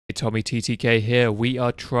Tommy TTK here. We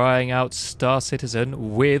are trying out Star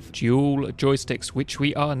Citizen with dual joysticks, which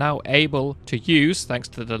we are now able to use thanks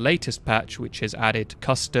to the latest patch, which has added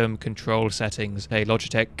custom control settings. A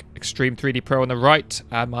Logitech Extreme 3D Pro on the right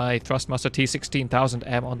and my Thrustmaster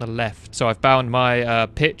T-16000M on the left. So I've bound my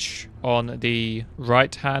pitch on the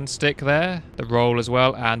right hand stick there, the roll as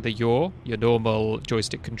well, and the your normal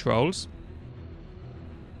joystick controls.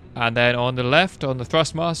 And then on the left, on the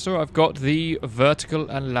Thrustmaster, I've got the vertical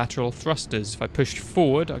and lateral thrusters. If I push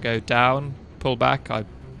forward, I go down, pull back,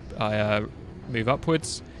 I move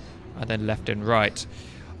upwards, and then left and right.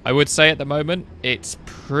 I would say at the moment, it's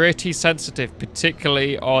pretty sensitive,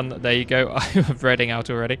 particularly on, there you go, I'm reading out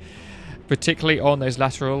already, particularly on those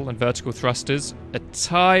lateral and vertical thrusters. A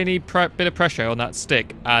tiny bit of pressure on that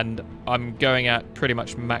stick, and I'm going at pretty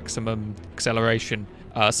much maximum acceleration.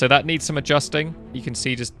 So that needs some adjusting. You can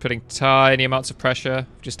see just putting tiny amounts of pressure,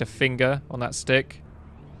 just a finger on that stick.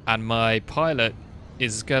 And my pilot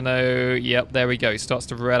is gonna, yep, there we go. He starts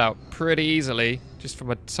to red out pretty easily, just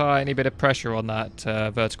from a tiny bit of pressure on that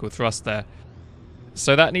vertical thrust there.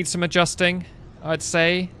 So that needs some adjusting, I'd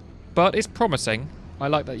say, but it's promising. I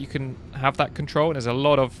like that you can have that control, and there's a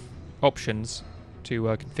lot of options to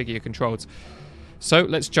configure your controls. So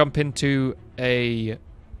let's jump into a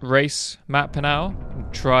race map now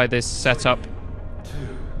and try this setup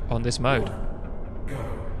on this mode.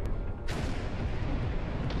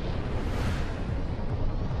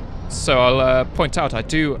 So I'll point out I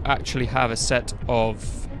do actually have a set of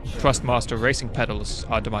Thrustmaster racing pedals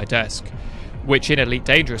under my desk, which in Elite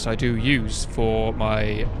Dangerous I do use for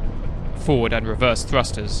my forward and reverse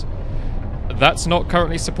thrusters. That's not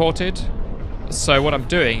currently supported, so what I'm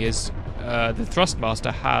doing is the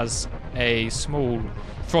Thrustmaster has a small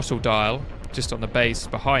throttle dial just on the base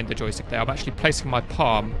behind the joystick there. I'm actually placing my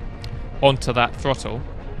palm onto that throttle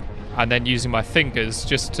and then using my fingers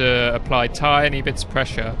just to apply tiny bits of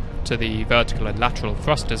pressure to the vertical and lateral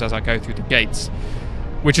thrusters as I go through the gates,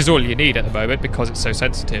 which is all you need at the moment because it's so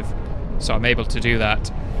sensitive. So I'm able to do that.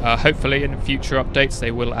 Hopefully in future updates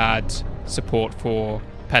they will add support for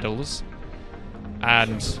pedals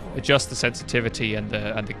and adjust the sensitivity and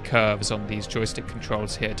the curves on these joystick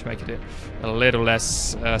controls here to make it a little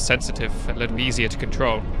less sensitive, a little easier to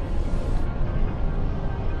control.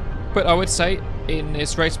 But I would say in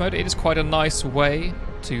this race mode it is quite a nice way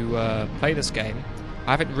to play this game.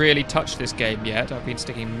 I haven't really touched this game yet. I've been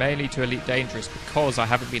sticking mainly to Elite Dangerous because I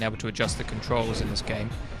haven't been able to adjust the controls in this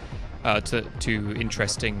game to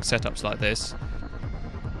interesting setups like this.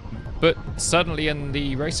 But suddenly in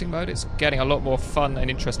the racing mode, it's getting a lot more fun and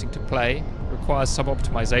interesting to play. It requires some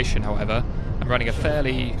optimization, however. I'm running a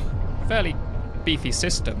fairly beefy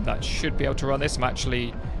system that should be able to run this. I'm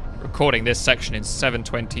actually recording this section in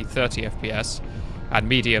 720 30 FPS and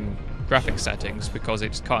medium graphics settings because it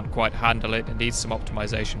just can't quite handle it. It needs some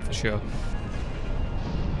optimization for sure.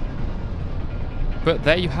 But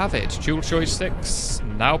there you have it. Dual joysticks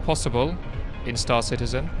now possible in Star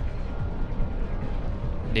Citizen.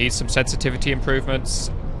 Needs some sensitivity improvements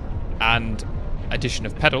and addition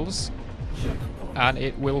of pedals, and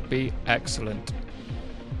it will be excellent.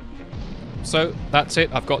 So that's it.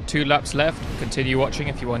 I've got 2 laps left. Continue watching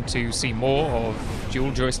if you want to see more of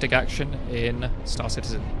dual joystick action in Star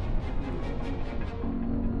Citizen.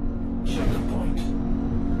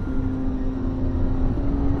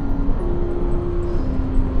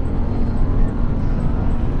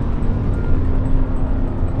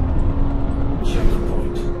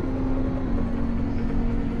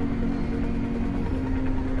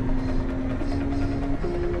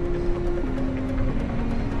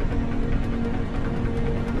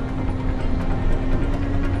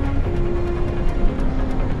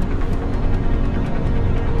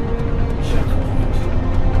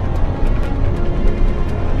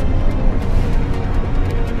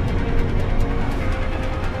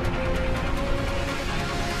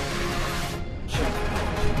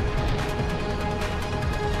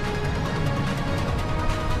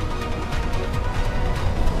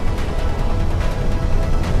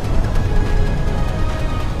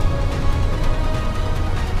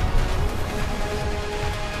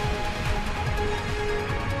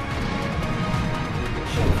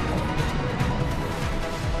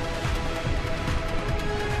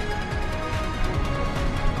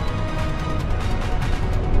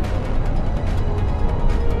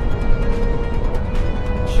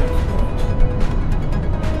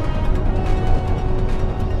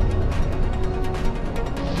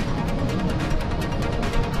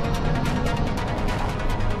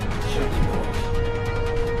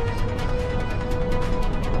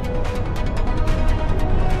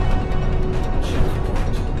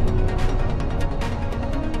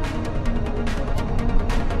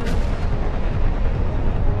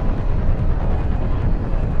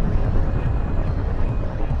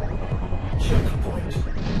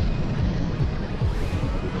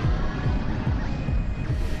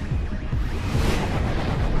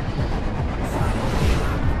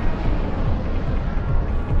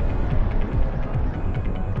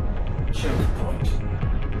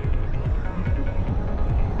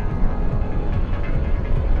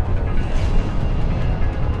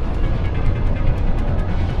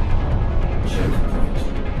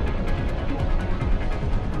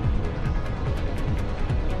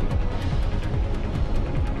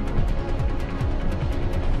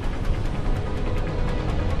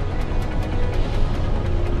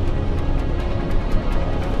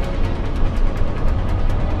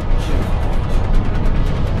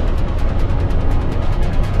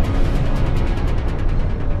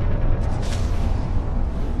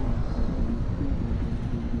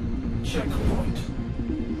 checkpoint.